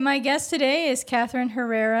My guest today is Kathryn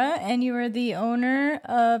Herrera, and you are the owner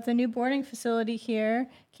of the new boarding facility here,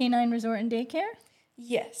 Canine Resort and Daycare?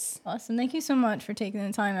 Yes. Awesome. Thank you so much for taking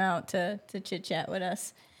the time out to chit-chat with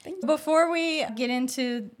us. Thank you. Before we get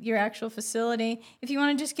into your actual facility, if you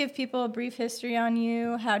want to just give people a brief history on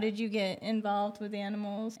you, how did you get involved with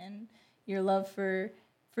animals and your love for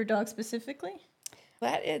dogs specifically?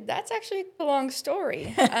 That's actually a long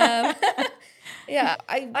story. Yeah,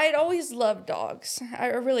 I'd always loved dogs. I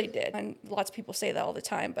really did. And lots of people say that all the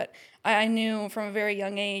time, but I knew from a very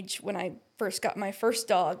young age when I first got my first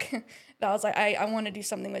dog that I was like, I want to do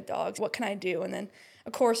something with dogs. What can I do? And then,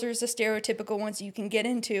 of course, there's the stereotypical ones you can get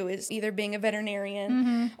into is either being a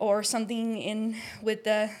veterinarian or something in with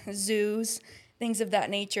the zoos, things of that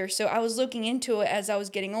nature. So I was looking into it as I was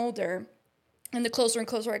getting older. And the closer and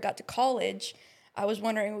closer I got to college, I was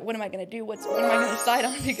wondering, what am I going to do? What am I going to decide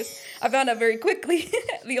on? Because I found out very quickly,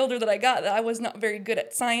 the older that I got, that I was not very good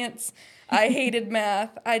at science. I hated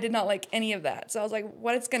math. I did not like any of that. So I was like,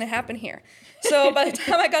 what is going to happen here? So by the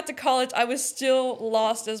time I got to college, I was still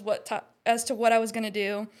lost as to what I was going to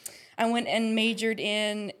do. I went and majored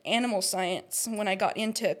in animal science when I got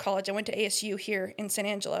into college. I went to ASU here in San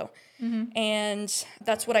Angelo. And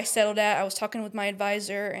that's what I settled at. I was talking with my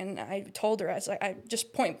advisor, and I told her, I was like, I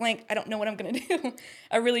just point blank, I don't know what I'm going to do.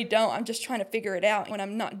 I really don't. I'm just trying to figure it out. When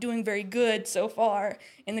I'm not doing very good so far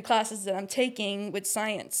in the classes that I'm taking with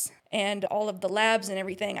science and all of the labs and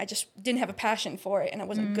everything, I just didn't have a passion for it, and I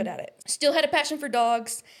wasn't good at it. Still had a passion for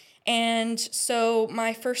dogs. And so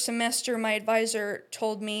my first semester, my advisor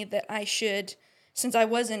told me that I should, since I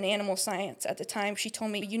was in animal science at the time, she told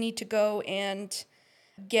me, you need to go and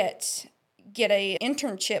get a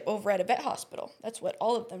internship over at a vet hospital. That's what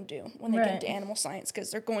all of them do when they get into animal science,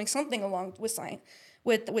 because they're going something along with science,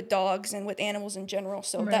 with dogs and with animals in general.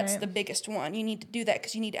 So that's the biggest one. You need to do that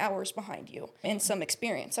because you need hours behind you and some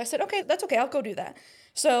experience. I said, okay, that's okay. I'll go do that.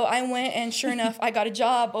 So I went, and sure enough, I got a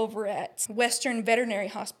job over at Western Veterinary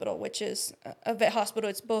Hospital, which is a vet hospital.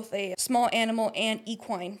 It's both a small animal and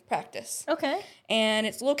equine practice. Okay. And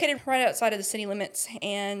it's located right outside of the city limits.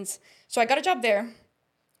 And so I got a job there.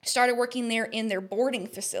 Started working there in their boarding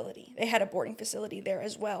facility. They had a boarding facility there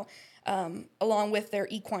as well, along with their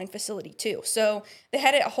equine facility too. So they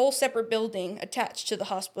had a whole separate building attached to the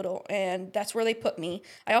hospital, and that's where they put me.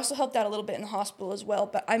 I also helped out a little bit in the hospital as well,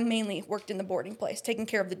 but I mainly worked in the boarding place, taking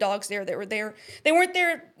care of the dogs there that were there. They weren't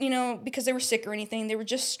there, because they were sick or anything. They were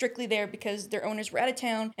just strictly there because their owners were out of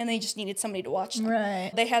town, and they just needed somebody to watch them.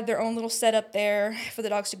 Right. They had their own little setup there for the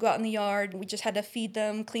dogs to go out in the yard. We just had to feed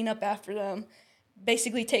them, clean up after them,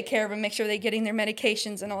 basically take care of them, make sure they're getting their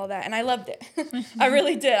medications and all that. And I loved it. I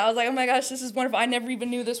really did. I was like, oh my gosh, this is wonderful. I never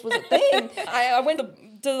even knew this was a thing. I went to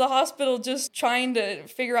the hospital just trying to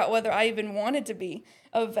figure out whether I even wanted to be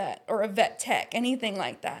a vet or a vet tech, anything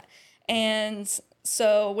like that. And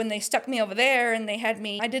so when they stuck me over there and they had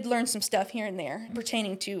me, I did learn some stuff here and there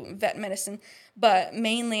pertaining to vet medicine, but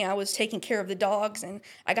mainly I was taking care of the dogs, and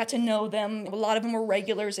I got to know them. A lot of them were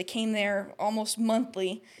regulars. They came there almost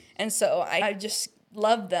monthly. And so I just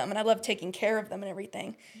loved them, and I loved taking care of them and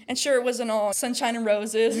everything. And sure, it wasn't all sunshine and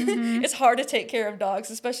roses. It's hard to take care of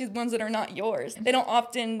dogs, especially the ones that are not yours. They don't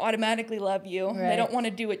often automatically love you. Right. They don't want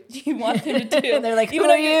to do what you want them to do. They're like, who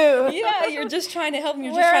are you? Yeah, you're just trying to help them.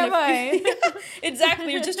 You're just Where trying am to I?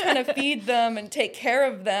 Exactly. You're just trying to feed them and take care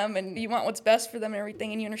of them, and you want what's best for them and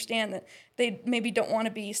everything, and you understand that they maybe don't want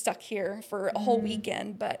to be stuck here for a whole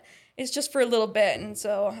weekend, but it's just for a little bit. And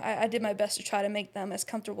so I did my best to try to make them as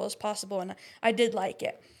comfortable as possible, and I did like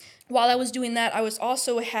it. While I was doing that, I was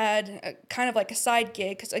also had kind of like a side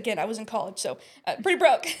gig, because again, I was in college, so pretty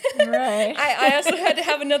broke. Right. I also had to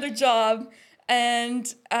have another job,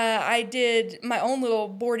 and I did my own little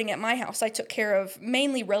boarding at my house. I took care of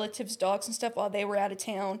mainly relatives' dogs and stuff while they were out of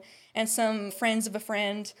town, and some friends of a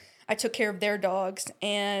friend. I took care of their dogs,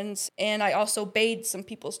 and I also bathed some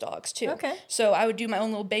people's dogs too. Okay. So I would do my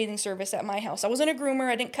own little bathing service at my house. I wasn't a groomer.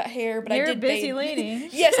 I didn't cut hair, but You're I did a busy bathe. lady.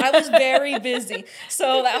 Yes, I was very busy.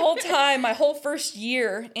 So that whole time, my whole first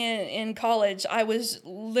year in college, I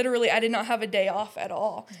did not have a day off at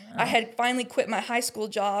all. I had finally quit my high school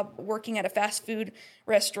job working at a fast food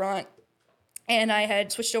restaurant, and I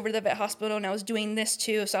had switched over to the vet hospital, and I was doing this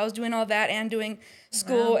too. So I was doing all that and doing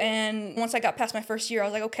school. Wow. And once I got past my first year, I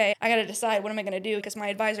was like, okay, I got to decide, what am I going to do? Because my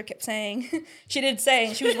advisor kept saying, she did say,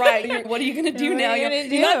 and she was right, what are you going to do now?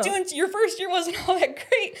 You're not doing, your first year wasn't all that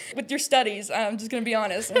great with your studies. I'm just going to be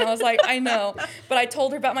honest. And I was like, I know. But I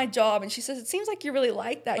told her about my job, and she says, it seems like you really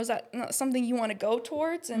like that. Was that not something you want to go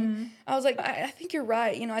towards? And I was like, I think you're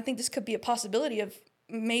right. I think this could be a possibility of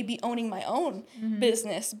maybe owning my own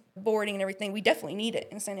business, boarding and everything. We definitely need it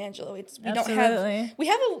in San Angelo. Absolutely. We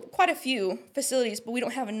have quite a few facilities, but we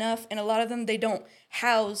don't have enough, and a lot of them, they don't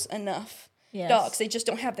house enough dogs. They just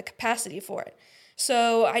don't have the capacity for it.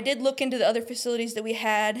 So I did look into the other facilities that we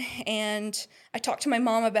had, and I talked to my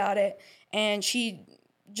mom about it, and she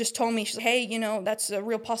just told me, she's like, hey, that's a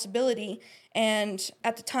real possibility. And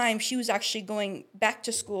at the time, she was actually going back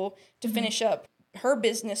to school to finish up her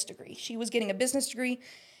business degree. She was getting a business degree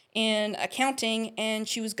in accounting, and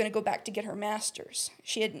she was going to go back to get her master's.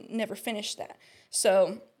 She had never finished that.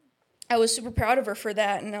 So I was super proud of her for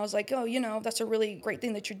that, and I was like, that's a really great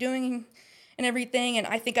thing that you're doing and everything, and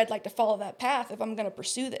I think I'd like to follow that path if I'm going to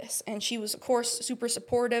pursue this. And she was, of course, super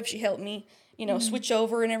supportive. She helped me, switch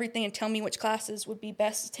over and everything and tell me which classes would be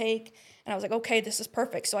best to take. And I was like, okay, this is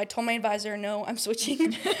perfect. So I told my advisor, no, I'm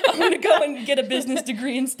switching. I'm going to go and get a business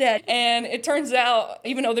degree instead. And it turns out,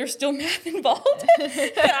 even though there's still math involved,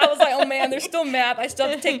 I was like, oh man, there's still math. I still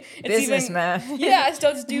have to take business math. Yeah, I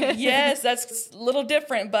still have to do, yes, that's a little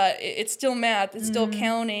different, but it's still math. It's still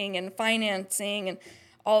accounting and financing and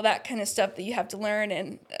all that kind of stuff that you have to learn.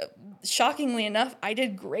 And shockingly enough, I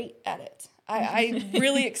did great at it. I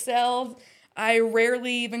really excelled. I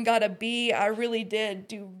rarely even got a B. I really did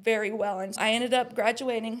do very well. And I ended up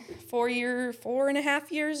graduating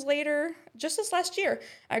 4.5 years later, just this last year.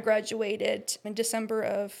 I graduated in December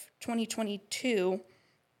of 2022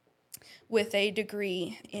 with a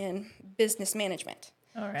degree in business management.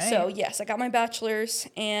 All right. So yes, I got my bachelor's,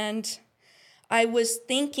 and I was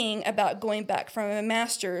thinking about going back from a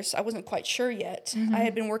master's. I wasn't quite sure yet. I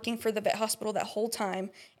had been working for the vet hospital that whole time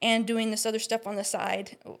and doing this other stuff on the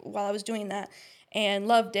side while I was doing that, and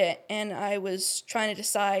loved it. And I was trying to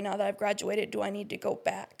decide, now that I've graduated, do I need to go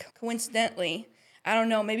back? Coincidentally, I don't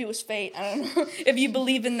know, maybe it was fate. I don't know if you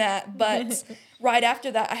believe in that. But right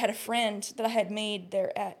after that, I had a friend that I had made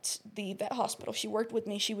there at the vet hospital. She worked with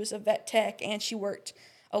me. She was a vet tech, and she worked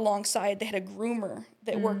alongside. They had a groomer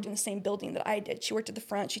that worked in the same building that I did. She worked at the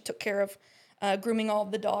front. She took care of grooming all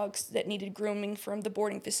of the dogs that needed grooming from the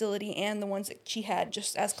boarding facility and the ones that she had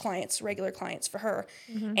just as clients, regular clients for her.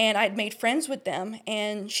 And I'd made friends with them,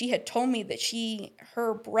 and she had told me that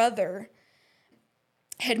her brother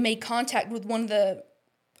had made contact with one of the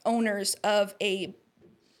owners of a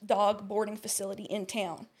dog boarding facility in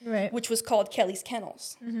town, which was called Kelly's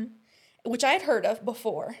Kennels, which I had heard of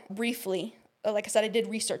before, briefly. Like I said, I did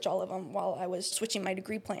research all of them while I was switching my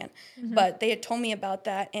degree plan. But they had told me about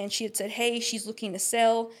that, and she had said, hey, she's looking to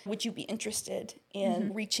sell. Would you be interested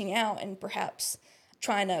in reaching out and perhaps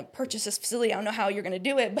trying to purchase this facility? I don't know how you're going to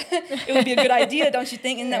do it, but it would be a good idea, don't you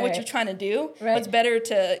think? Isn't that what you're trying to do? It's better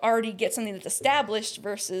to already get something that's established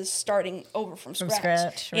versus starting over from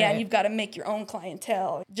scratch. Yeah, and you've got to make your own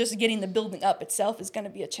clientele. Just getting the building up itself is going to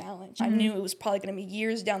be a challenge. I knew it was probably going to be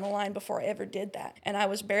years down the line before I ever did that. And I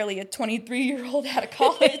was barely a 23-year-old out of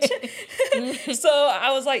college. So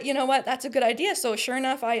I was like, you know what? That's a good idea. So sure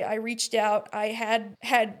enough, I reached out. I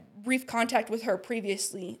had brief contact with her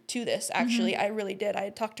previously to this, actually. I really did. I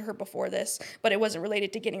had talked to her before this, but it wasn't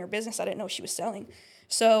related to getting her business. I didn't know she was selling.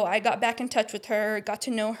 So I got back in touch with her, got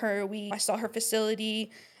to know her. I saw her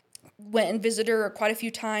facility, went and visited her quite a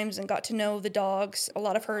few times and got to know the dogs. A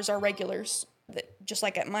lot of hers are regulars, that, just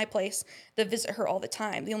like at my place, that visit her all the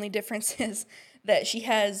time. The only difference is that she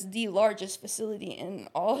has the largest facility in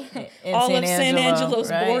all of San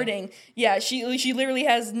Angelo's boarding. Yeah, she literally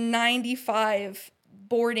has 95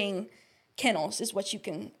 boarding kennels is what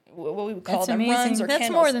we would call them. Amazing. Runs or That's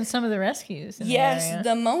kennels. more than some of the rescues. Yes,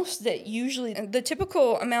 the most that usually, the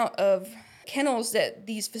typical amount of kennels that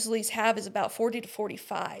these facilities have is about 40 to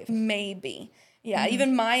 45, maybe. Yeah,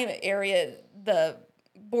 even my area, the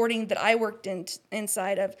boarding that I worked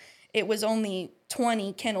inside of, it was only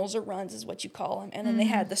 20 kennels or runs is what you call them. And then they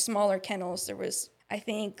had the smaller kennels. There was, I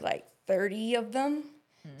think, like 30 of them.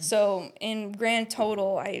 So in grand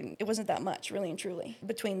total, it wasn't that much, really and truly.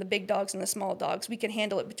 Between the big dogs and the small dogs, we could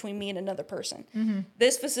handle it between me and another person.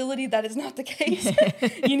 This facility, that is not the case.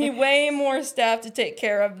 You need way more staff to take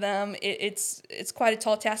care of them. It's quite a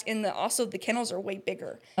tall task. And also the kennels are way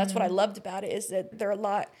bigger. That's what I loved about it, is that they're a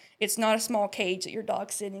lot. It's not a small cage that your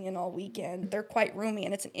dog's sitting in all weekend. They're quite roomy,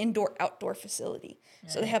 and it's an indoor-outdoor facility.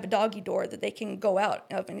 So they have a doggy door that they can go out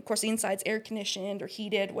of. And, of course, the inside's air-conditioned or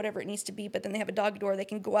heated, whatever it needs to be. But then they have a doggy door. They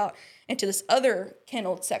can go out into this other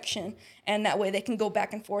kennel section, and that way they can go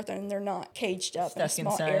back and forth, and they're not caged up in a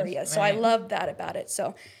small area. So I love that about it.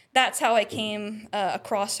 So that's how I came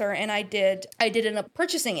across her, and I did end up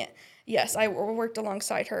purchasing it. Yes, I worked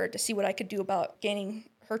alongside her to see what I could do about gaining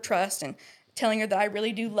her trust and telling her that I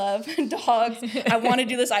really do love dogs. I want to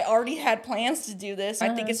do this. I already had plans to do this.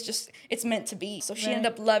 I think it's meant to be. So she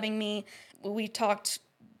ended up loving me. We talked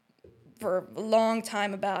for a long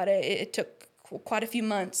time about it. It took quite a few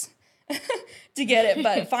months to get it.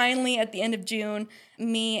 But finally, at the end of June,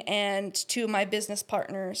 me and 2 of my business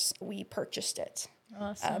partners, we purchased it.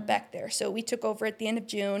 Awesome. Back there. So we took over at the end of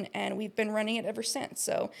June, and we've been running it ever since.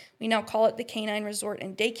 So we now call it the Canine Resort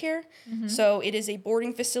and Daycare. So it is a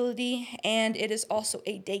boarding facility, and it is also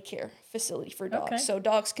a daycare facility for dogs. Okay. So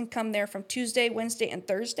dogs can come there from Tuesday, Wednesday, and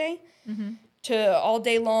Thursday to all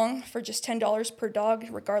day long for just $10 per dog,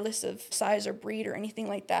 regardless of size or breed or anything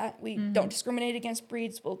like that. We don't discriminate against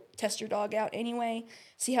breeds. We'll test your dog out anyway,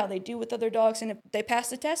 see how they do with other dogs, and if they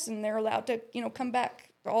pass the test, and they're allowed to, come back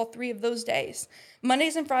for all 3 of those days.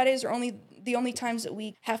 Mondays and Fridays are the only times that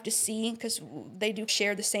we have to see, because they do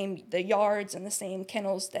share the yards and the same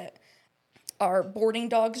kennels that our boarding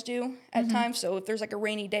dogs do at times. So if there's like a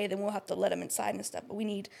rainy day, then we'll have to let them inside and stuff. But we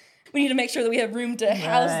need to make sure that we have room to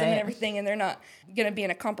house them and everything, and they're not going to be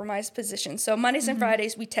in a compromised position. So Mondays and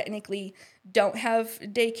Fridays, we technically don't have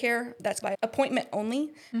daycare. That's by appointment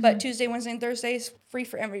only. But Tuesday, Wednesday, and Thursday is free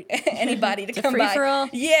for anybody to come by. Free for all?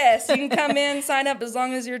 Yes, you can come in, sign up as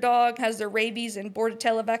long as your dog has their rabies and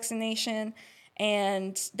Bordetella vaccination,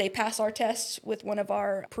 and they pass our tests with one of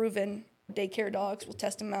our proven daycare dogs. We'll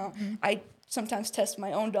test them out. I sometimes test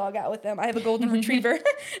my own dog out with them. I have a golden retriever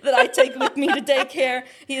that I take with me to daycare.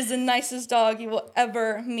 He is the nicest dog you will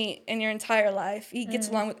ever meet in your entire life. He gets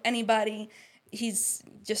along with anybody. He's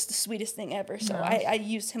just the sweetest thing ever. So I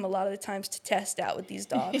use him a lot of the times to test out with these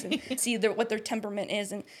dogs and see what their temperament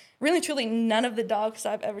is. And really, truly, none of the dogs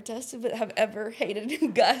I've ever tested have ever hated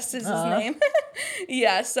him. Gus is his name.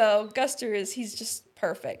 Yeah, so Guster he's just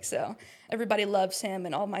perfect. So everybody loves him,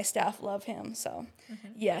 and all my staff love him. So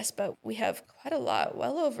yes, but we have quite a lot,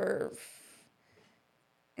 well over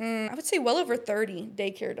 30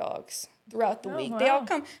 daycare dogs throughout the week. Wow. They all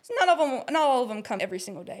come. Not all of them come every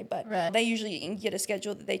single day, but they usually get a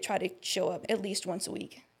schedule that they try to show up at least once a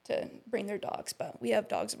week to bring their dogs. But we have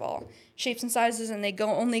dogs of all shapes and sizes, and they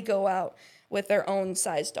only go out with their own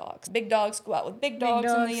size dogs. Big dogs go out with big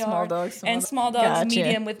dogs in the yard, small dogs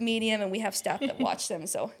medium with medium, and we have staff that watch them.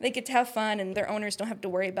 So they get to have fun, and their owners don't have to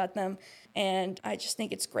worry about them. And I just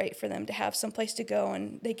think it's great for them to have some place to go,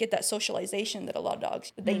 and they get that socialization that a lot of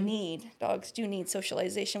dogs, they need. Dogs do need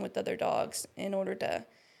socialization with other dogs in order to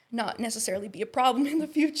not necessarily be a problem in the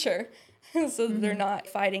future. So that they're not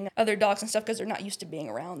fighting other dogs and stuff, because they're not used to being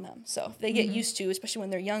around them. So if they get used to, especially when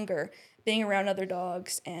they're younger, being around other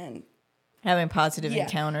dogs and having positive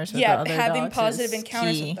encounters with the other dogs. Yeah, having positive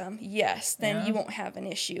encounters with them. Yes, then you won't have an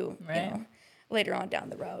issue, later on down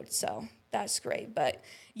the road. So that's great. But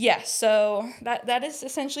yes, so that is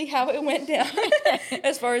essentially how it went down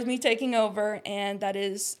as far as me taking over, and that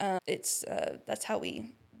is that's how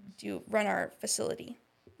we run our facility.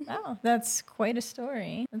 Wow, that's quite a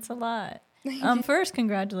story. That's a lot. First,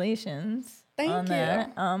 congratulations. Thank you.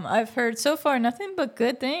 That. I've heard so far nothing but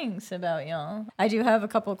good things about y'all. I do have a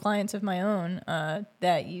couple of clients of my own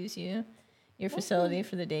that use your facility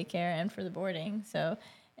for the daycare and for the boarding. So,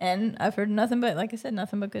 and I've heard nothing but, like I said,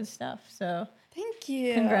 nothing but good stuff. So thank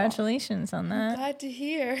you. Congratulations on that. I'm glad to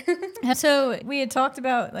hear. So we had talked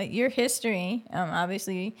about like your history.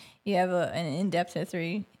 Obviously, you have an in-depth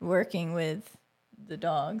history working with the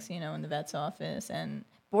dogs, in the vet's office and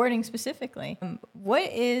boarding specifically. What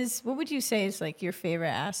would you say is like your favorite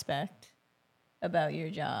aspect about your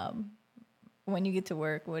job? When you get to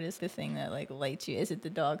work, what is the thing that like lights you? Is it the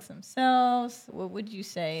dogs themselves? What would you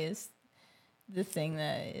say is the thing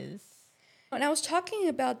that is? And I was talking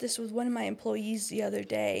about this with one of my employees the other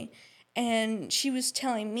day, and she was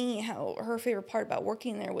telling me how her favorite part about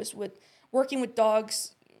working there was with working with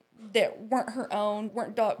dogs that weren't her own,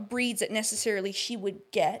 weren't dog breeds that necessarily she would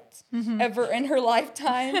get ever in her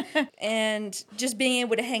lifetime, and just being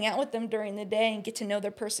able to hang out with them during the day and get to know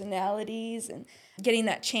their personalities and getting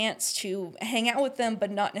that chance to hang out with them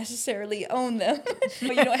but not necessarily own them.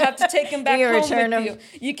 But you don't have to take them back home with you.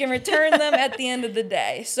 You can return them at the end of the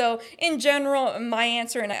day. So in general, my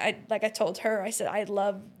answer, and I told her, I said I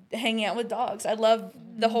love hanging out with dogs. I love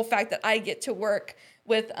the whole fact that I get to work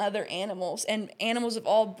with other animals and animals of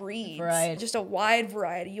all breeds. Right. Just a wide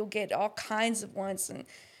variety. You'll get all kinds of ones, and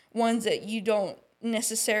ones that you don't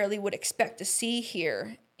necessarily would expect to see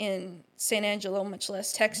here in San Angelo, much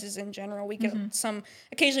less Texas in general. We get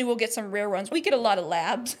occasionally we'll get some rare ones. We get a lot of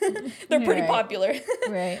labs. They're pretty popular.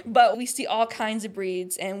 Right. But we see all kinds of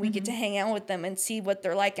breeds, and we get to hang out with them and see what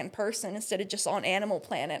they're like in person instead of just on Animal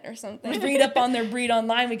Planet or something. Read up on their breed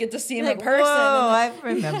online. We get to see them in person. Whoa, I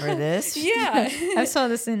remember this. Yeah. I saw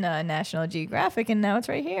this in National Geographic, and now it's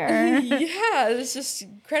right here. Yeah, it's just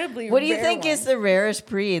incredibly What do you rare think one. is the rarest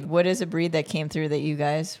breed? What is a breed that came through that you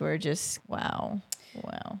guys were just, wow.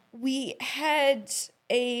 We had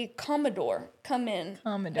a Commodore come in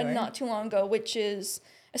not too long ago, which is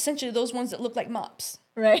essentially those ones that look like mops.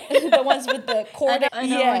 Right. The ones with the cord. I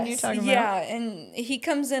know what you're talking about. Yeah, and he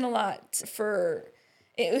comes in a lot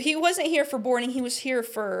he wasn't here for boarding, he was here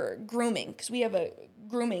for grooming, because we have a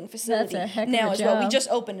grooming facility That's a heck of now a as job. well. We just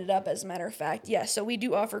opened it up, as a matter of fact. Yeah, so we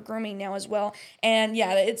do offer grooming now as well. And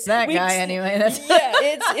yeah, it's That guy anyway. That's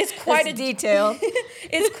it's quite a detail.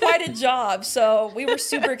 It's quite a job. So we were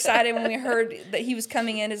super excited when we heard that he was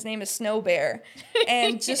coming in. His name is Snow Bear,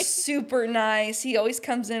 and just super nice. He always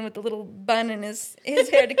comes in with a little bun in his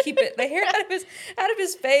hair to keep the hair out of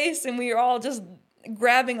his face, and we were all just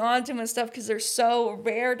grabbing onto him and stuff because they're so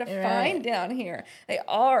rare to find down here. They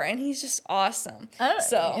are, and he's just awesome.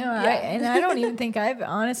 I don't even think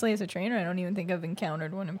honestly, as a trainer, I don't even think I've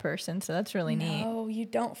encountered one in person. So that's really neat. No, you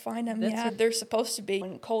don't find them. They're supposed to be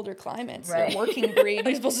in colder climates. Right. They're working breed.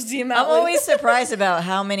 You're supposed to see them out. I'm always surprised about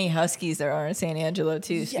how many huskies there are in San Angelo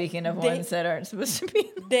too. Speaking of ones that aren't supposed to be,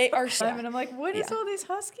 they are. And I'm like, what is all these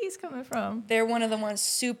huskies coming from? They're one of the ones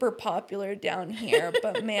super popular down here.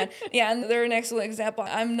 But man, and they're an excellent example.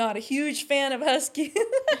 I'm not a huge fan of huskies,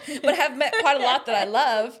 but have met quite a lot that I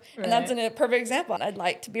love, and that's a perfect example. I'd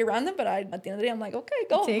like to be around them, but at the end of the day, I'm like, okay,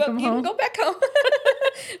 go back home.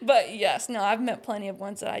 But yes, no, I've met plenty of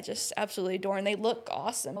ones that I just absolutely adore, and they look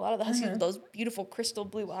awesome. A lot of the huskies with those beautiful crystal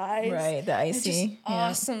blue eyes, right? The icy, just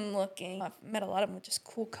awesome looking. I've met a lot of them with just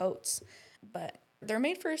cool coats, but they're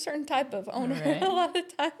made for a certain type of owner a lot of the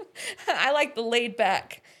time. I like the laid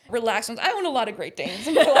back, relaxed ones. I own a lot of Great Danes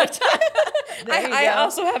in my lifetime. I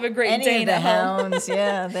also have a Great Dane at home. Hounds,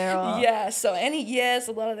 they're all. Yeah, so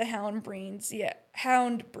a lot of the hound breeds.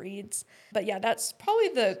 But yeah, that's probably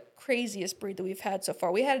the craziest breed that we've had so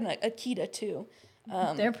far. We had an Akita too.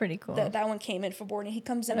 They're pretty cool. That one came in for boarding. He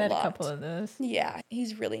comes in a lot. A couple of those. Yeah,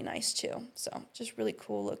 he's really nice too. So just really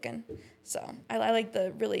cool looking. So I like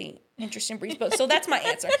the really interesting breeds. But so that's my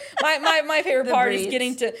answer. My favorite part is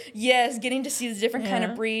getting to see the different kind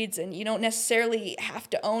of breeds, and you don't necessarily have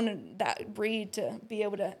to own that breed to be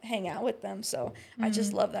able to hang out with them. So I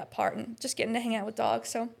just love that part, and just getting to hang out with dogs.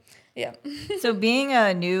 So yeah. So being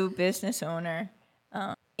a new business owner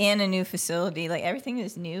and a new facility, like everything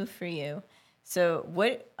is new for you. So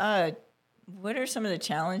what are some of the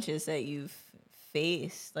challenges that you've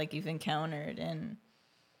faced, like you've encountered, and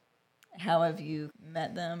how have you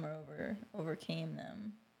met them or overcame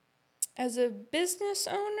them? As a business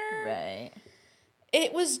owner, right,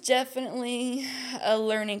 it was definitely a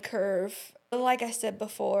learning curve. Like I said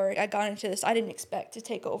before, I got into this. I didn't expect to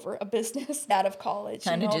take over a business out of college.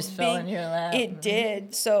 Kind of just fell in your lap. It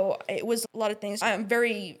did. So it was a lot of things. I'm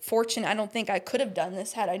very fortunate. I don't think I could have done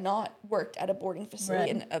this had I not worked at a boarding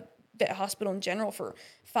facility and a vet hospital in general for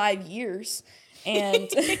 5 years. And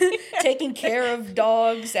taking care of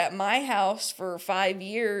dogs at my house for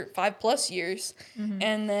 5+ years.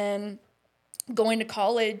 And then going to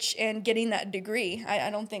college and getting that degree. I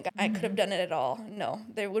don't think I could have done it at all. No,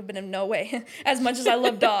 there would have been no way. As much as I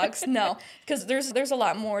love dogs, no. Because there's a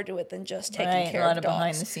lot more to it than just taking care of dogs. A lot of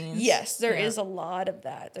behind the scenes. Yes, there is a lot of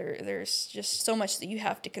that. There's just so much that you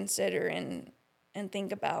have to consider and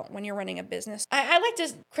think about when you're running a business. I like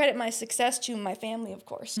to credit my success to my family, of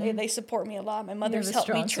course. They support me a lot. My mother's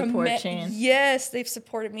helped me tremendously. Yes, they've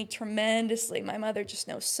supported me tremendously. My mother just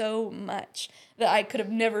knows so much that I could have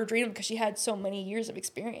never dreamed of because she had so many years of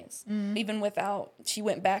experience. Even she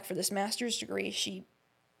went back for this master's degree. She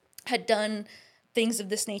had done things of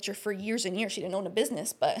this nature for years and years. She didn't own a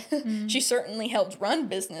business, but she certainly helped run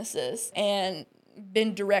businesses and been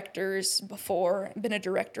a director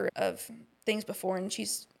of things before, and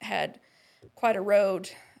she's had quite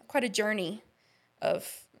a journey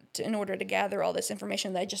in order to gather all this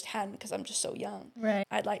information that I just hadn't because I'm just so young. Right.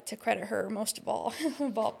 I'd like to credit her most of all,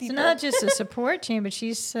 of all people. So not just a support team, but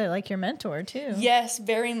she's like your mentor too. Yes,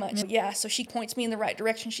 very much. Yeah, so she points me in the right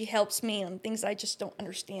direction. She helps me on things I just don't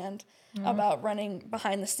understand about running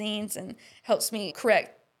behind the scenes and helps me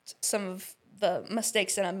correct some of the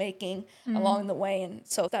mistakes that I'm making along the way. And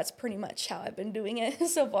so that's pretty much how I've been doing it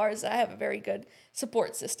so far, as I have a very good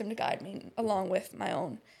support system to guide me along with my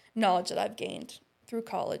own knowledge that I've gained through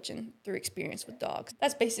college and through experience with dogs.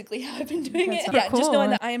 That's basically how I've been doing it. super Yeah, just cool.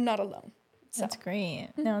 knowing that I am not alone. So. That's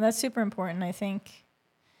great. No, that's super important, I think.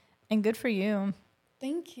 And good for you.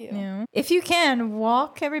 Thank you. Yeah. If you can,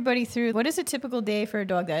 walk everybody through what is a typical day for a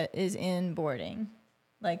dog that is in boarding?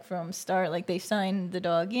 Like from start, like they sign the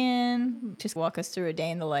dog in. Just walk us through a day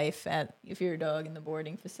in the life if you're a dog in the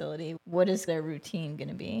boarding facility. What is their routine going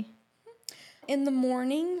to be? In the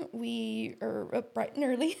morning, we are up bright and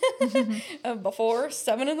early, before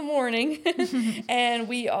 7 in the morning, and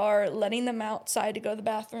we are letting them outside to go to the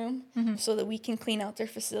bathroom so that we can clean out their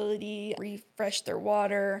facility, refresh their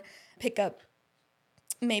water, pick up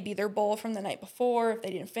maybe their bowl from the night before if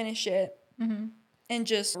they didn't finish it, and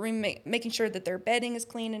just making sure that their bedding is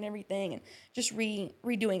clean and everything, and just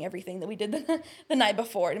redoing everything that we did the night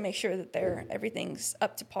before to make sure that everything's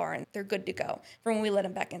up to par and they're good to go for when we let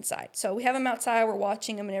them back inside. So we have them outside, we're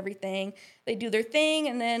watching them and everything. They do their thing,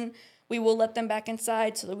 and then we will let them back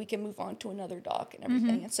inside so that we can move on to another dog and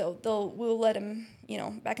everything. And so we'll let them,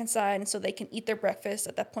 back inside, and so they can eat their breakfast.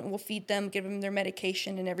 At that point, we'll feed them, give them their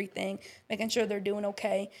medication and everything, making sure they're doing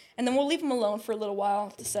okay. And then we'll leave them alone for a little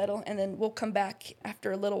while to settle, and then we'll come back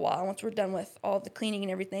after a little while once we're done with all the cleaning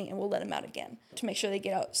and everything, and we'll let them out again to make sure they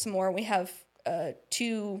get out some more. We have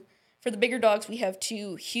for the bigger dogs, we have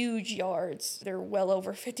 2 huge yards. They're well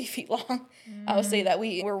over 50 feet long. I would say that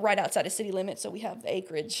we're right outside of city limits, so we have the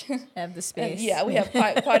acreage. Have the space. Yeah, we have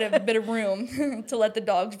quite a bit of room to let the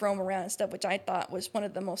dogs roam around and stuff, which I thought was one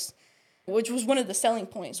of the selling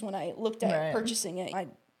points when I looked at purchasing it.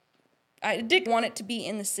 I did want it to be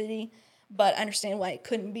in the city, but I understand why it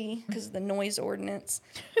couldn't be because of the noise ordinance.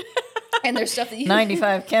 And there's stuff that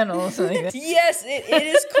 95 kennels. Yes, it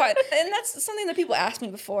is quite. And that's something that people ask me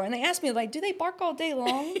before. And they ask me, like, do they bark all day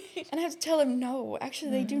long? And I have to tell them, no,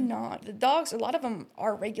 actually, they do not. The dogs, a lot of them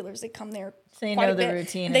are regulars. They come there. So they know the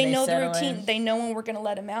routine. They know the routine. They know when we're going to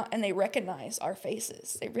let them out, and they recognize our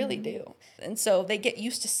faces. They really do. And so they get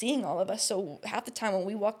used to seeing all of us. So half the time when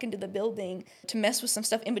we walk into the building to mess with some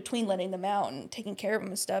stuff in between letting them out and taking care of them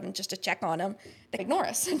and stuff and just to check on them, they ignore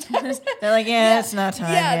us sometimes. They're like, it's not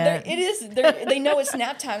time yet. It is. They know it's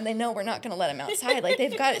nap time. They know we're not going to let them outside. Like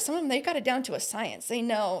they've got it down to a science. They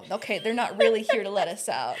know, okay, they're not really here to let us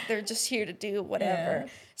out. They're just here to do whatever.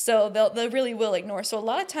 Yeah. So they really will ignore. So a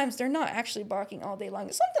lot of times they're not actually barking all day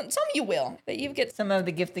long. Some you will. But you get some of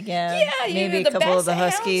the gift of gab. Yeah, maybe a couple of the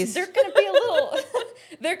huskies. They're going to be a little.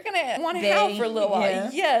 They're going to want to howl for a little while. Yeah.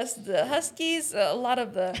 Yes, the huskies, a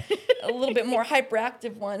little bit more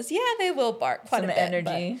hyperactive ones. Yeah, they will bark quite a bit. Some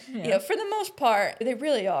energy. But, for the most part, they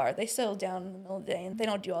really are. They settle down in the middle of the day and they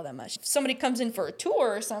don't do all that much. If somebody comes in for a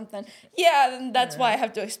tour or something, then that's why I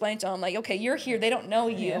have to explain to them, like, okay, you're here. They don't know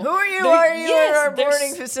you. Yeah. Who are you? Are you in our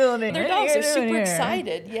boarding facility? Their dogs are super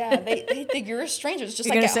excited. Yeah, they think you're a stranger. It's just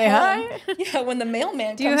you're like at home. Say hi? Yeah, when the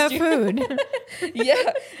mailman do comes. Do you have food?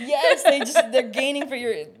 Yeah. Yes. They're gaining for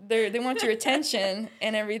they want your attention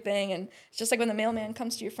and everything, and it's just like when the mailman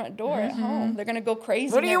comes to your front door at home, they're gonna go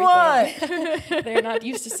crazy. What do you want? They're not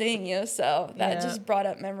used to seeing you, so that just brought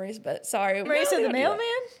up memories. But sorry, memories of the mailman.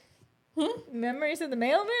 Memories of the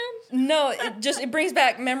mailman? No, it brings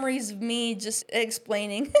back memories of me just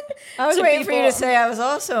explaining. I was waiting for you to say I was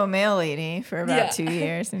also a mail lady for about 2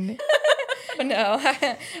 years. No,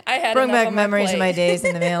 I had bring back memories of my days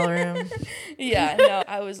in the mailroom. Yeah, no,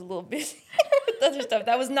 I was a little busy with other stuff.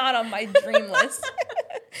 That was not on my dream list.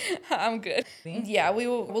 I'm good. Yeah,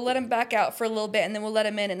 we'll let them back out for a little bit, and then we'll let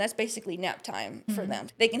them in, and that's basically nap time for them.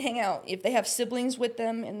 They can hang out. If they have siblings with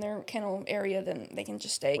them in their kennel area, then they can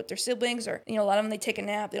just stay with their siblings, or a lot of them, they take a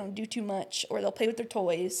nap. They don't do too much, or they'll play with their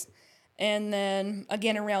toys. And then,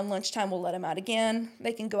 again, around lunchtime, we'll let them out again.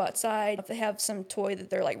 They can go outside. If they have some toy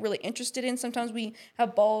that they're, like, really interested in, sometimes we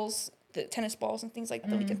have balls, the tennis balls and things like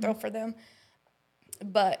that we can throw for them.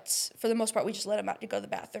 But for the most part, we just let them out to go to the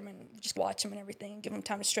bathroom and just watch them and everything, and give them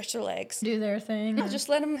time to stretch their legs. Do their thing. No, just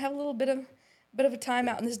let them have a little bit of a time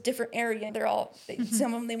out in this different area.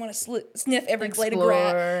 Some of them, they want to sniff every blade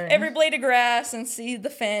of grass and see the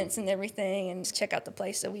fence and everything and just check out the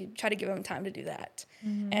place. So we try to give them time to do that.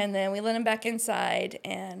 And then we let them back inside,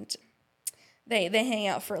 and they hang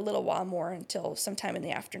out for a little while more until sometime in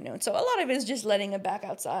the afternoon. So a lot of it is just letting them back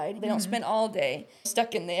outside. They don't spend all day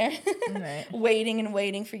stuck in there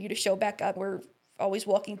waiting for you to show back up. We're always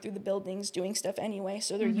walking through the buildings doing stuff anyway,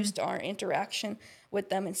 so they're used to our interaction with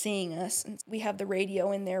them and seeing us. And we have the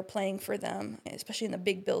radio in there playing for them, especially in the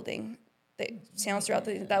big building. That sounds throughout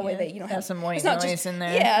that way they have some white noise in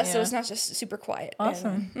there. Yeah, so it's not just super quiet.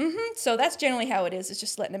 Awesome. And, so that's generally how it is. It's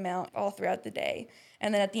just letting them out all throughout the day,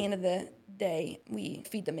 and then at the end of the day we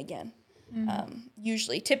feed them again.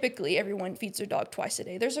 Usually, typically, everyone feeds their dog twice a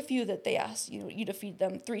day. There's a few that they ask you to feed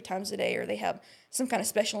them 3 times a day, or they have some kind of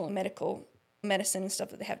special medical medicine and stuff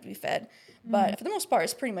that they have to be fed. But for the most part,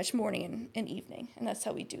 it's pretty much morning and evening, and that's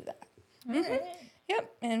how we do that. Right.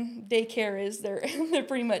 Yep, and daycare is they're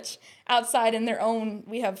pretty much outside in their own.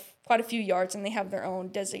 We have quite a few yards, and they have their own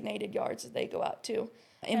designated yards that they go out to.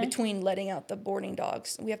 In between letting out the boarding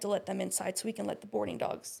dogs, we have to let them inside so we can let the boarding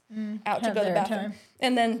dogs out to go to the bathroom. Time.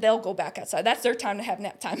 And then they'll go back outside. That's their time to have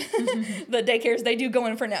nap time. The daycares, they do go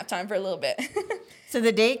in for nap time for a little bit. So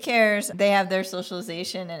the daycares, they have their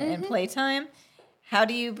socialization and playtime. How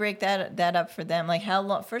do you break that up for them? Like how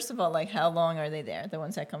long? First of all, like how long are they there? The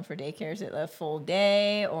ones that come for daycare, is it a full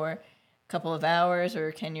day or a couple of hours,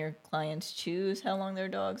 or can your clients choose how long their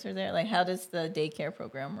dogs are there? Like how does the daycare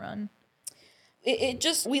program run?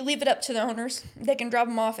 We leave it up to the owners. They can drop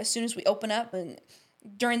them off as soon as we open up, and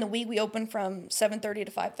during the week we open from 7:30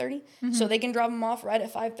 to 5:30. So they can drop them off right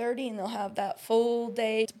at 5:30, and they'll have that full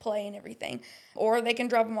day to play and everything. Or they can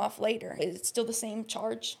drop them off later. It's still the same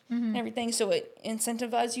charge and everything. So it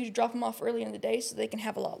incentivizes you to drop them off earlier in the day so they can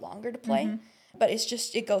have a lot longer to play. But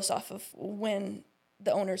it goes off of when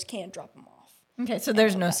the owners can drop them off. Okay, so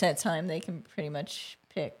there's no set time. They can pretty much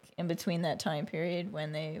pick in between that time period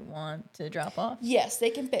when they want to drop off? Yes, they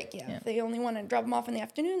can pick, yeah. If they only want to drop them off in the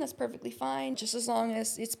afternoon, that's perfectly fine, just as long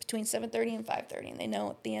as it's between 7:30 and 5:30, and they know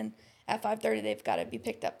at the end, at 5:30, they've got to be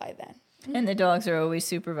picked up by then. And the dogs are always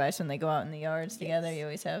supervised when they go out in the yards together. You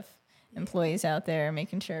always have employees out there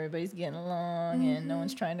making sure everybody's getting along and no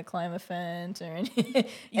one's trying to climb a fence or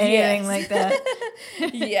anything like that.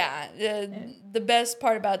 The best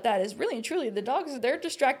part about that is really and truly the dogs, they're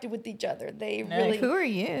distracted with each other. They really... Like, who are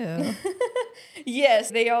you?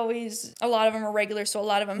 Yes, they always, a lot of them are regular, so a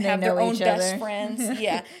lot of them have their own best friends.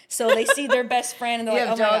 Yeah, so they see their best friend and they're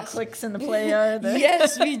like, oh my gosh. Dog clicks in the play yard.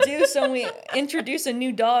 Yes, we do. So when we introduce a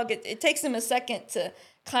new dog, it takes them a second to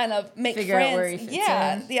kind of make figure friends. Out where he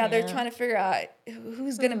fits in. They're trying to figure out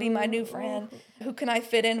who's going to be my new friend, who can I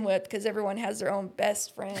fit in with, because everyone has their own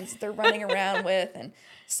best friends they're running around with, and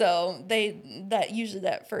so usually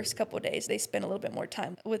that first couple of days they spend a little bit more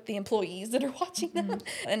time with the employees that are watching them,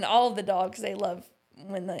 and all of the dogs, they love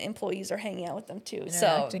when the employees are hanging out with them too.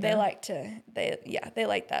 So they like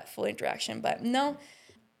that full interaction. But no.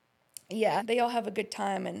 Yeah, they all have a good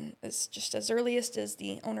time, and it's just as earliest as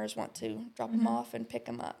the owners want to drop them off and pick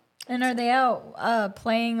them up. And are they out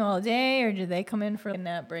playing all day, or do they come in for a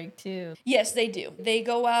nap break too? Yes, they do. They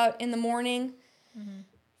go out in the morning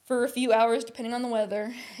for a few hours, depending on the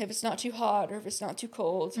weather, if it's not too hot or if it's not too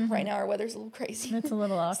cold. Right now, our weather's a little crazy. That's a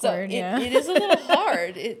little awkward, so it is a little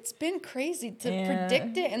hard. It's been crazy to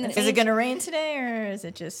predict it. And then is it going to rain today, or is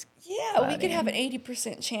it just... we could have an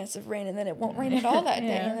 80% chance of rain, and then it won't rain at all that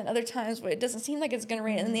day. And then other times where it doesn't seem like it's going to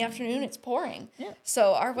rain, and in the afternoon it's pouring.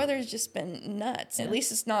 So our weather's just been nuts. At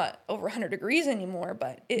least it's not over 100 degrees anymore,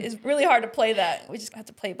 but it is really hard to play that. We just have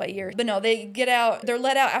to play it by ear. But no, they get out. They're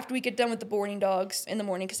let out after we get done with the boarding dogs in the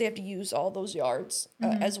morning, because they have to use all those yards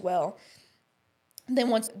as well. Then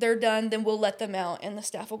once they're done, then we'll let them out, and the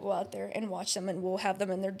staff will go out there and watch them, and we'll have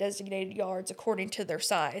them in their designated yards according to their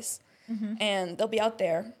size. And they'll be out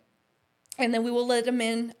there. And then we will let them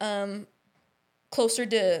in closer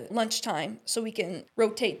to lunchtime so we can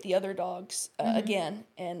rotate the other dogs again.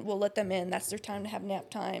 And we'll let them in. That's their time to have nap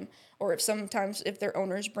time. Or if their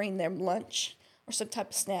owners bring them lunch or some type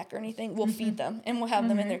of snack or anything, we'll feed them. And we'll have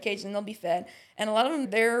them in their cage, and they'll be fed. And a lot of them,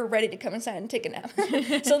 they're ready to come inside and take a nap.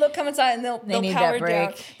 So they'll come inside and they'll power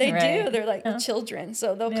down. They do. They're like children.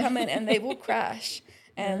 So they'll come in and they will crash.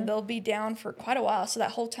 And they'll be down for quite a while. So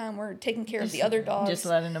that whole time we're taking care of the other dogs. Just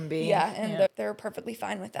letting them be. Yeah, and they're perfectly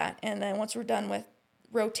fine with that. And then once we're done with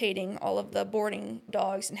rotating all of the boarding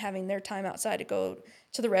dogs and having their time outside to go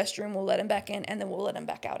to the restroom, we'll let them back in, and then we'll let them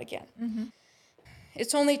back out again.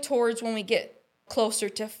 It's only towards when we get closer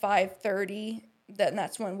to 5:30,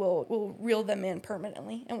 that's when we'll reel them in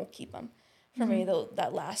permanently, and we'll keep them for maybe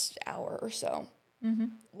that last hour or so. We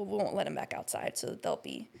won't let them back outside, so that they'll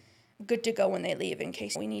be good to go when they leave, in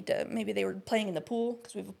case we need to, maybe they were playing in the pool,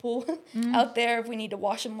 because we have a pool out there, if we need to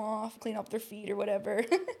wash them off, clean up their feet or whatever.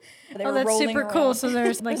 That's super cool. So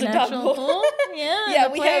there's like an actual pool? We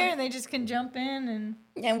have, and they just can jump in,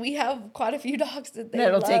 and we have quite a few dogs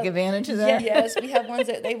that'll take advantage of that. Yes, we have ones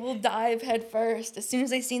that they will dive head first. As soon as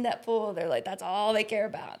they've seen that pool, they're like, that's all they care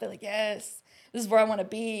about. They're like, yes, this is where I want to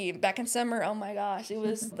be. Back in summer, oh my gosh, it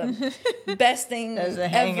was the best thing ever.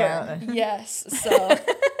 Hangout. Yes, so...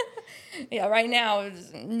 Yeah, right now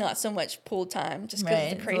it's not so much pool time, just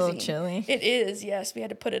because of the crazy. It's a little chilly. It is, yes. We had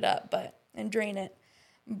to put it up and drain it.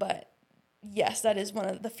 But yes, that is one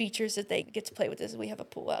of the features that they get to play with. Is we have a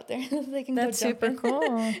pool out there they can That's go jump super in.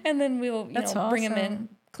 cool. And then we'll That's bring them awesome. in,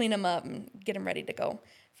 clean them up, and get them ready to go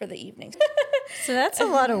for the evening. So that's a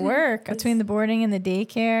lot of work between the boarding and the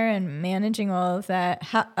daycare and managing all of that.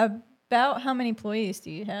 About how many employees do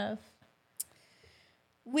you have?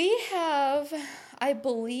 We have, I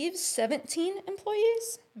believe, 17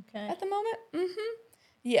 employees Okay. at the moment.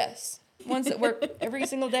 Yes. Ones that work every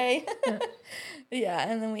single day. Yeah,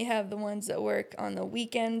 and then we have the ones that work on the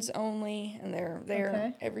weekends only, and they're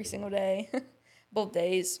there every single day, both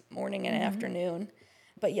days, morning and afternoon.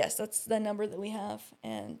 But yes, that's the number that we have,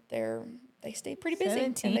 and they stay pretty busy,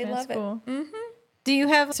 17, and they that's love cool. it. Do you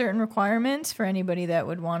have certain requirements for anybody that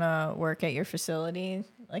would want to work at your facility,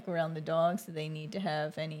 like around the dogs? Do they need to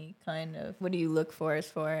have any kind of, what do you look for as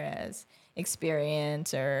far as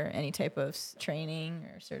experience or any type of training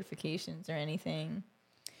or certifications or anything?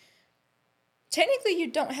 Technically,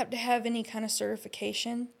 you don't have to have any kind of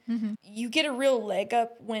certification. You get a real leg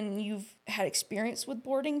up when you've had experience with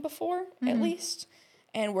boarding before, at least,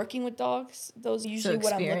 and working with dogs. Those are usually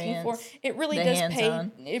what I'm looking for. It really does pay.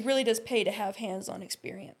 It really does pay to have hands-on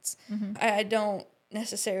experience. I don't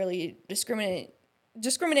necessarily discriminate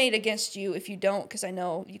against you if you don't, because I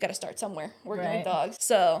know you got to start somewhere working with dogs.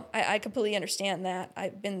 So I completely understand that.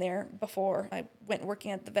 I've been there before. I went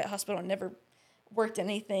working at the vet hospital and never worked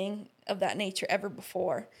anything of that nature ever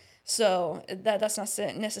before. So that's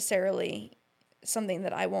not necessarily something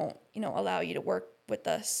that I won't, allow you to work with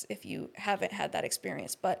us if you haven't had that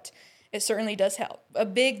experience. But it certainly does help. A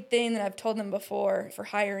big thing that I've told them before for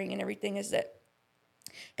hiring and everything is that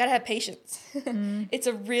gotta have patience. It's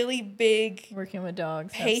a really big working with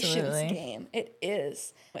dogs patience game. It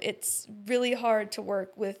is. It's really hard to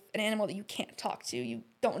work with an animal that you can't talk to. You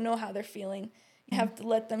don't know how they're feeling. You have to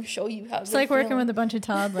let them show you how it's like working with a bunch of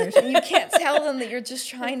toddlers. And you can't tell them that you're just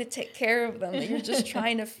trying to take care of them, that you're just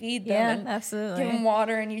trying to feed them and absolutely. give them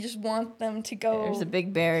water, and you just want them to go. There's a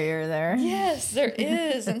big barrier there. Yes, there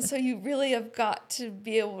is. And so you really have got to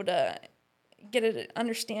be able to get an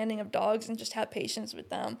understanding of dogs and just have patience with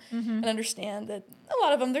them and understand that a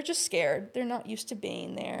lot of them, they're just scared. They're not used to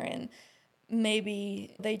being there, and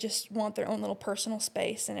maybe they just want their own little personal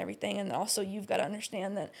space and everything. And also you've got to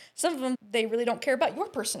understand that some of them, they really don't care about your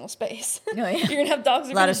personal space. Oh, yeah. You're going to have dogs.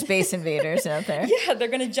 A lot of space invaders out there. Yeah, they're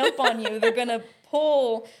going to jump on you. They're going to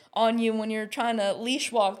pull on you when you're trying to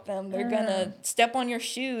leash walk them. They're going to step on your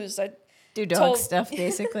shoes. Do dog stuff,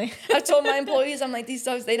 basically. I told my employees, I'm like, these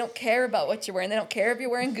dogs, they don't care about what you're wearing. They don't care if you're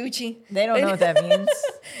wearing Gucci. They don't know what that means.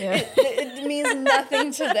 Yeah. It means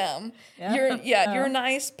nothing to them. Yeah. You're a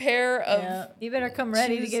nice pair of You better come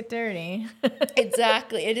ready to get dirty.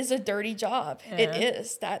 Exactly. It is a dirty job. Yeah. It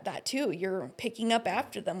is. That too. You're picking up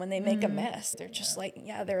after them when they make a mess. They're just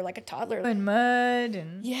they're like a toddler. And mud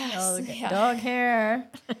and all the dog hair.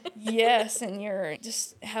 Yes, and you're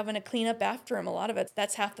just having to clean up after them. A lot of it,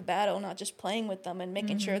 that's half the battle, not just playing with them and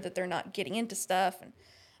making sure that they're not getting into stuff and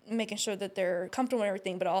making sure that they're comfortable and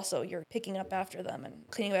everything, but also you're picking up after them and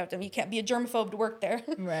cleaning up after them. You can't be a germaphobe to work there.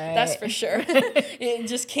 Right. That's for sure. It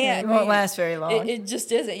just can't. It won't last very long. It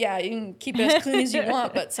just isn't. Yeah, you can keep it as clean as you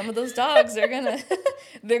want, but some of those dogs, they're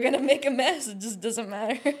gonna make a mess. It just doesn't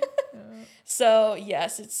matter. So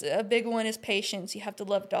yes, it's a big one is patience. You have to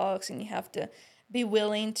love dogs, and you have to be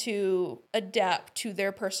willing to adapt to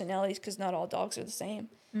their personalities, because not all dogs are the same.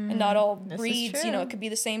 And not all breeds, it could be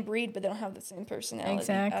the same breed, but they don't have the same personality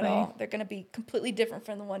at all. They're going to be completely different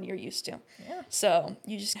from the one you're used to. Yeah. So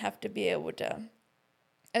you just have to be able to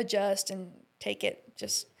adjust and take it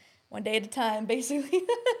just one day at a time, basically.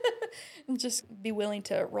 And just be willing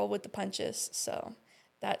to roll with the punches. So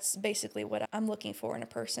that's basically what I'm looking for in a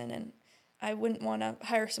person. And I wouldn't want to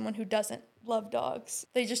hire someone who doesn't love dogs.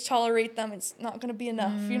 They just tolerate them. It's not going to be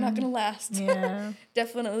enough. You're not going to last. Yeah.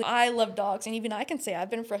 Definitely. I love dogs, and even I can say I've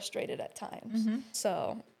been frustrated at times.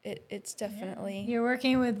 So it's definitely... You're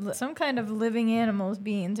working with some kind of living animals,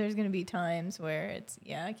 beings. There's going to be times where it's,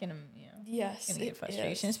 I can, yes, going to get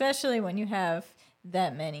frustration, especially when you have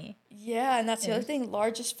that many. Yeah, and that's the other thing.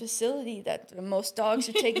 Largest facility that most dogs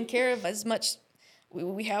are taken care of. As much,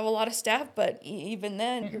 we have a lot of staff, but even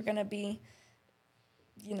then, you're going to be...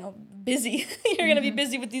 busy. You're going to be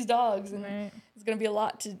busy with these dogs, and it's going to be a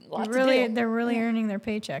lot to do. They're really earning their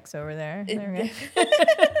paychecks over there.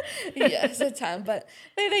 Yes, a ton, but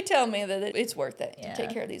they tell me that it's worth it to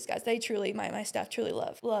take care of these guys. They truly, my staff truly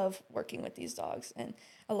love working with these dogs, and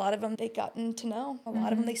a lot of them they've gotten to know. A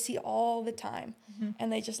lot of them they see all the time,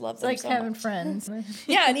 and they just love them Like so having much. friends.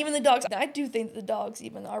 Yeah, and even the dogs. I do think that the dogs,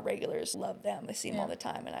 even our regulars, love them. They see them all the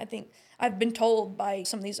time. And I think I've been told by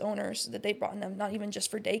some of these owners that they brought them, not even just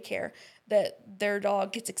for daycare, that their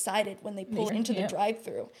dog gets excited when they pull into the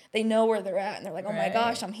drive-through. They know where they're at, and they're like, oh my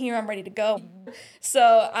gosh, I'm here, I'm ready to go.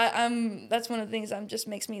 So that's one of the things that just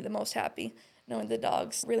makes me the most happy, knowing the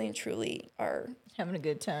dogs really and truly are Having a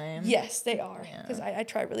good time. Yes, they are. Because I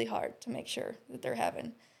try really hard to make sure that they're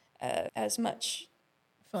having as much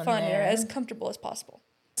fun or as comfortable as possible.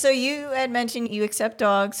 So you had mentioned you accept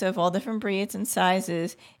dogs of all different breeds and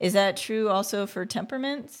sizes. Is that true also for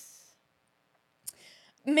temperaments?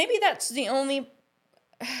 Maybe that's the only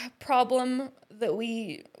problem that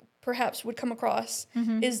we perhaps would come across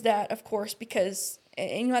is that, of course, because,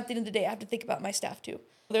 and at the end of the day, I have to think about my staff too.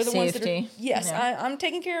 They're the ones that are, yes, I'm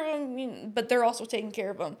taking care of them, but they're also taking care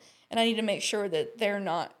of them. And I need to make sure that they're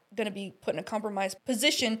not going to be put in a compromised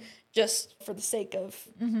position just for the sake of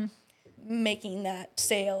making that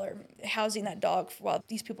sale or housing that dog while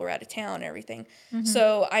these people are out of town and everything.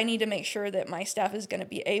 So I need to make sure that my staff is going to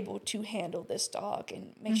be able to handle this dog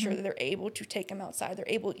and make sure that they're able to take them outside. They're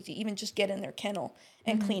able to even just get in their kennel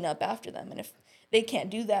and clean up after them. And if they can't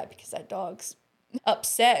do that because that dog's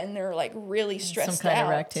upset and they're like really stressed out. Some kind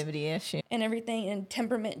of activity issue. And everything, and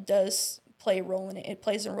temperament does play a role in it. It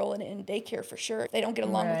plays a role in it in daycare for sure. If they don't get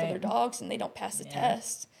along with other dogs and they don't pass the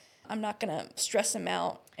test, I'm not going to stress them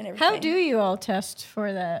out and everything. How do you all test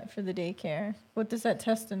for that, for the daycare? What does that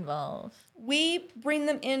test involve? We bring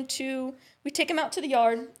them we take them out to the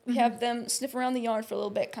yard. We have them sniff around the yard for a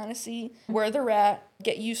little bit, kind of see where they're at,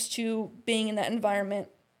 get used to being in that environment,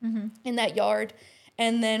 in that yard.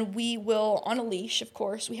 And then we will, on a leash, of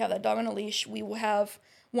course, we have that dog on a leash. We will have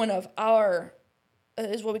one of our,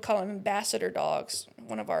 is what we call them, ambassador dogs,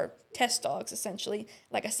 one of our test dogs, essentially.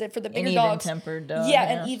 Like I said, for the bigger dogs. An even-tempered dog. Yeah,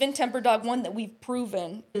 an even-tempered dog, one that we've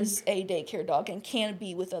proven is a daycare dog and can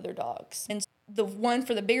be with other dogs. And the one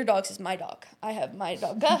for the bigger dogs is my dog. I have my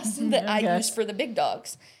dog, Gus, that I use for the big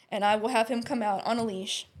dogs. And I will have him come out on a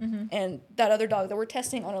leash, and that other dog that we're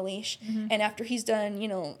testing on a leash. And after he's done,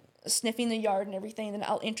 sniffing the yard and everything, then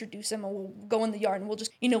I'll introduce him and we'll go in the yard and we'll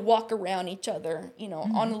just, walk around each other,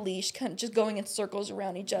 on a leash, kind of just going in circles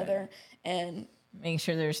around each other and making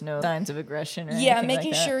sure there's no signs of aggression or anything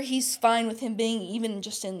making like that. sure he's fine with him being even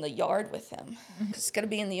just in the yard with him. It's got to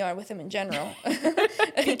be in the yard with him in general.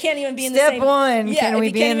 If he can't even be in the same... Step one, can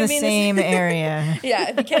we be in the same area? Yeah,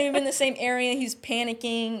 if he can't even be in the same area, he's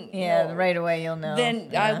panicking. Yeah, right away you'll know.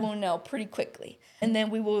 Then I will know pretty quickly. And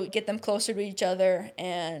then we will get them closer to each other,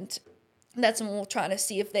 and that's when we'll try to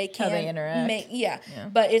see if they can... How they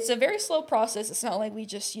interact. But it's a very slow process. It's not like we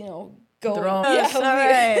just, go...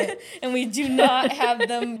 And we do not have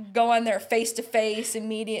them go on there face-to-face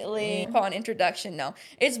immediately upon introduction. No.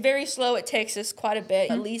 It's very slow. It takes us quite a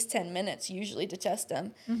bit, at least 10 minutes usually to test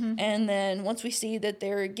them. And then once we see that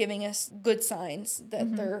they're giving us good signs,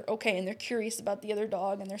 that they're okay and they're curious about the other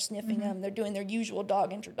dog and they're sniffing them, they're doing their usual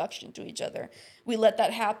dog introduction to each other, we let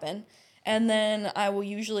that happen. And then I will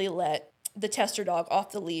usually let the tester dog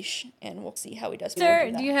off the leash and we'll see how he does. Do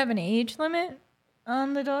you have an age limit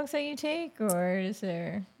on the dogs that you take, or is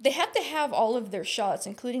there... They have to have all of their shots,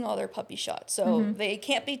 including all their puppy shots. So they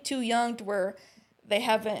can't be too young to where they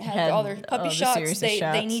haven't had all their puppy shots.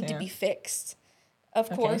 They need to be fixed,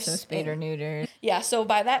 of course. So spayed or neutered. Yeah, so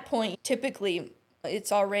by that point, typically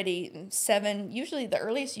it's already 7. Usually the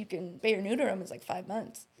earliest you can spay or neuter them is like 5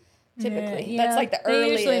 months, typically. That's like the earliest.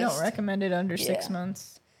 They usually don't recommend it under 6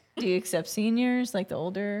 months. Do you accept seniors, like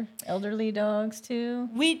the elderly dogs too?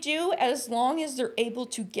 We do, as long as they're able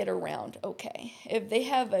to get around okay. If they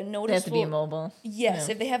have a noticeable... They have to be mobile. Yes,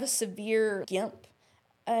 if they have a severe gimp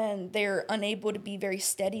and they're unable to be very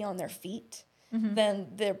steady on their feet, then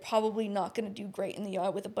they're probably not going to do great in the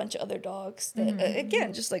yard with a bunch of other dogs. That,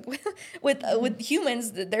 again, just like with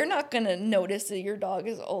humans, they're not going to notice that your dog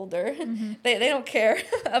is older. They don't care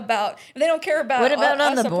about... They don't care about... What about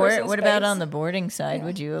on the board? What about on the boarding side? Yeah.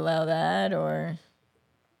 Would you allow that, or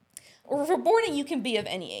for boarding, you can be of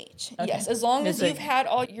any age. Okay. Yes, as long as you've had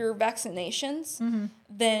all your vaccinations,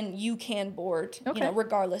 then you can board.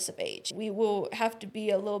 Regardless of age. We will have to be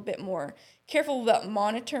a little bit more careful about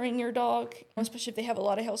monitoring your dog, especially if they have a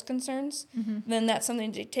lot of health concerns. Then that's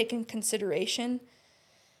something to take in consideration.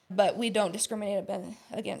 But we don't discriminate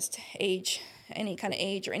against age, any kind of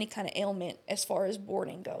age or any kind of ailment as far as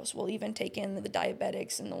boarding goes. We'll even take in the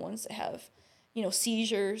diabetics and the ones that have,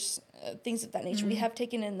 seizures, things of that nature. We have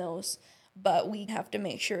taken in those, but we have to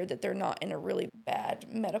make sure that they're not in a really bad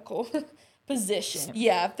medical position.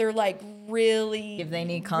 Yeah, if they're like really, If they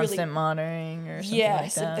need constant monitoring or something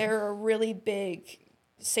like that. If they're a really big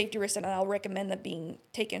safety risk, and I'll recommend them being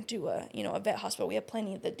taken to a vet hospital. We have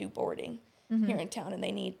plenty that do boarding here in town, and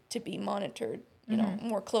they need to be monitored,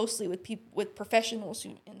 more closely with professionals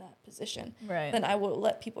who in that position. Right. Then I will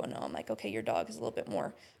let people know. I'm like, okay, your dog is a little bit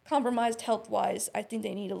more compromised health-wise. I think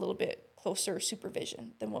they need a little bit closer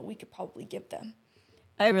supervision than what we could probably give them.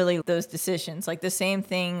 I really, those decisions, like the same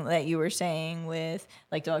thing that you were saying with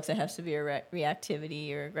like dogs that have severe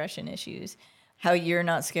reactivity or aggression issues, how you're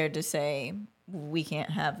not scared to say, we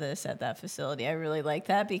can't have this at that facility. I really like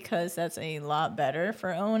that because that's a lot better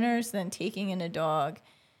for owners than taking in a dog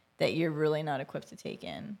that you're really not equipped to take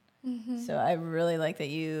in. So I really like that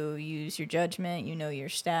you use your judgment, your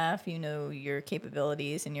staff, your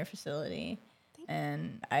capabilities in your facility.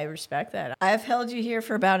 And I respect that. I've held you here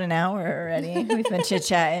for about an hour already. We've been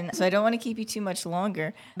chit-chatting, so I don't want to keep you too much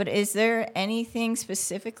longer. But is there anything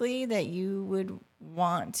specifically that you would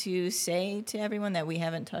want to say to everyone that we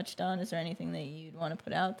haven't touched on? Is there anything that you'd want to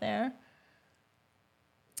put out there?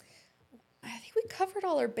 I think we covered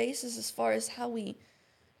all our bases as far as how we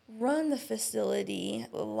run the facility.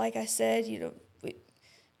 Like I said,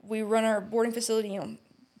 we run our boarding facility,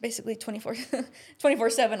 basically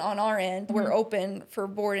 24/7 on our end. We're open for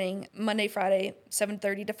boarding Monday, Friday,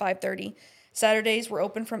 7:30 to 5:30. Saturdays, we're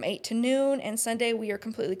open from 8 to noon. And Sunday, we are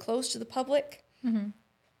completely closed to the public.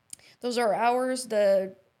 Those are our hours.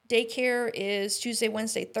 The daycare is Tuesday,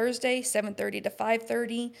 Wednesday, Thursday, 7:30 to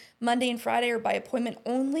 5:30. Monday and Friday are by appointment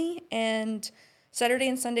only. And Saturday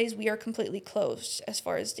and Sundays, we are completely closed as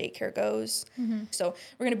far as daycare goes. So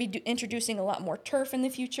we're going to be introducing a lot more turf in the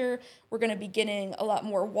future. We're going to be getting a lot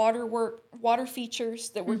more water features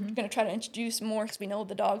that we're going to try to introduce more because we know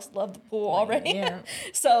the dogs love the pool already. Yeah.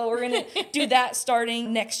 So we're going to do that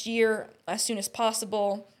starting next year as soon as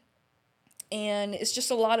possible. And it's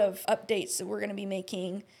just a lot of updates that we're going to be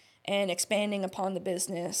making and expanding upon the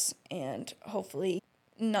business, and hopefully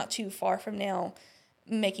not too far from now,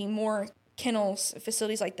 making more kennels,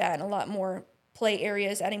 facilities like that, and a lot more play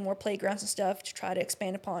areas, adding more playgrounds and stuff to try to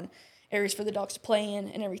expand upon areas for the dogs to play in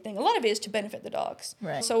and everything. A lot of it is to benefit the dogs.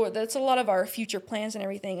 Right. So that's a lot of our future plans and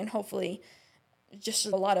everything, and hopefully just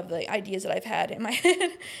a lot of the ideas that I've had in my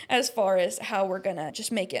head as far as how we're going to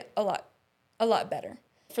just make it a lot better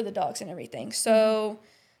for the dogs and everything. So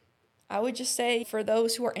I would just say for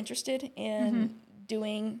those who are interested in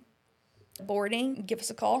doing boarding, give us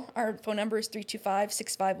a call. Our phone number is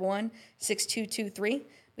 325-651-6223.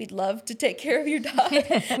 We'd love to take care of your dog.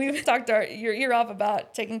 We've talked your ear off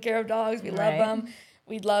about taking care of dogs. We love them.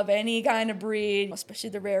 We love any kind of breed,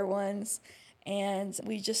 especially the rare ones. And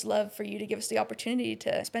we just love for you to give us the opportunity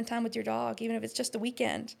to spend time with your dog, even if it's just a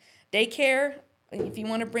weekend. Daycare, if you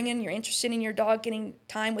want to bring in, you're interested in your dog getting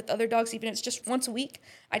time with other dogs, even if it's just once a week,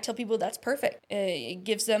 I tell people that's perfect. It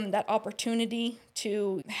gives them that opportunity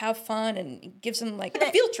to have fun and gives them like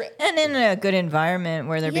a field trip. And in a good environment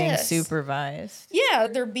where they're being supervised. Yeah,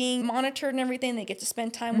 they're being monitored and everything. They get to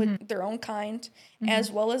spend time with their own kind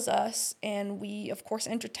as well as us. And we, of course,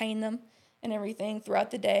 entertain them and everything throughout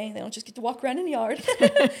the day. They don't just get to walk around in the yard.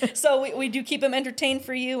 So we do keep them entertained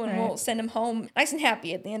for you, and we'll send them home nice and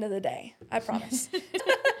happy at the end of the day. I promise.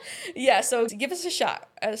 Yeah, so give us a shot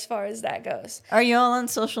as far as that goes. Are you all on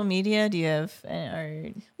social media? Do you have...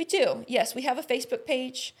 We do. Yes, we have a Facebook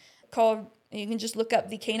page called, you can just look up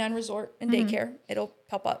the Canine Resort and Daycare. It'll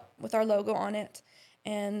pop up with our logo on it.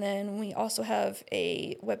 And then we also have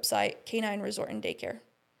a website, Canine Resort and Daycare.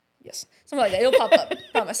 Yes, something like that. It'll pop up.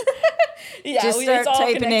 Promise. Yeah, just start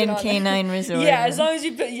typing in Canine Resort. Yeah, as long as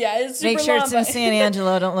you put, it's super make sure long, it's in San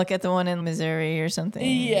Angelo. Don't look at the one in Missouri or something.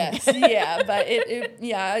 Yes, yeah, but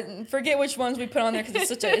forget which ones we put on there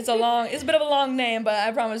because it's a bit of a long name. But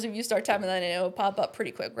I promise if you start typing that in, it'll pop up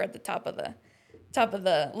pretty quick. We're at the top of the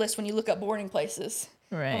list when you look up boarding places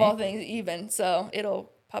of all things even. So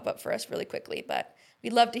it'll pop up for us really quickly. But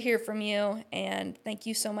we'd love to hear from you, and thank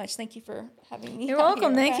you so much. Thank you for having me. You're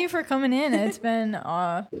welcome. Thank you for coming in. It's been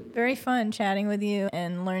very fun chatting with you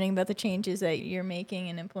and learning about the changes that you're making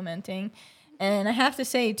and implementing. And I have to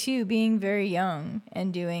say, too, being very young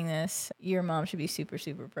and doing this, your mom should be super,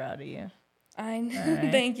 super proud of you. I know.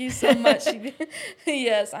 Right. Thank you so much.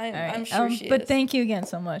 Yes, I'm sure she is. But thank you again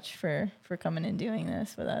so much for coming and doing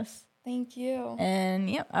this with us. Thank you.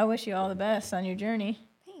 And, I wish you all the best on your journey.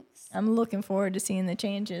 I'm looking forward to seeing the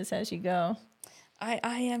changes as you go. I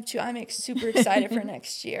am too. I'm super excited for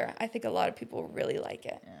next year. I think a lot of people will really like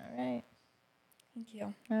it. All right. Thank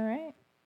you. All right.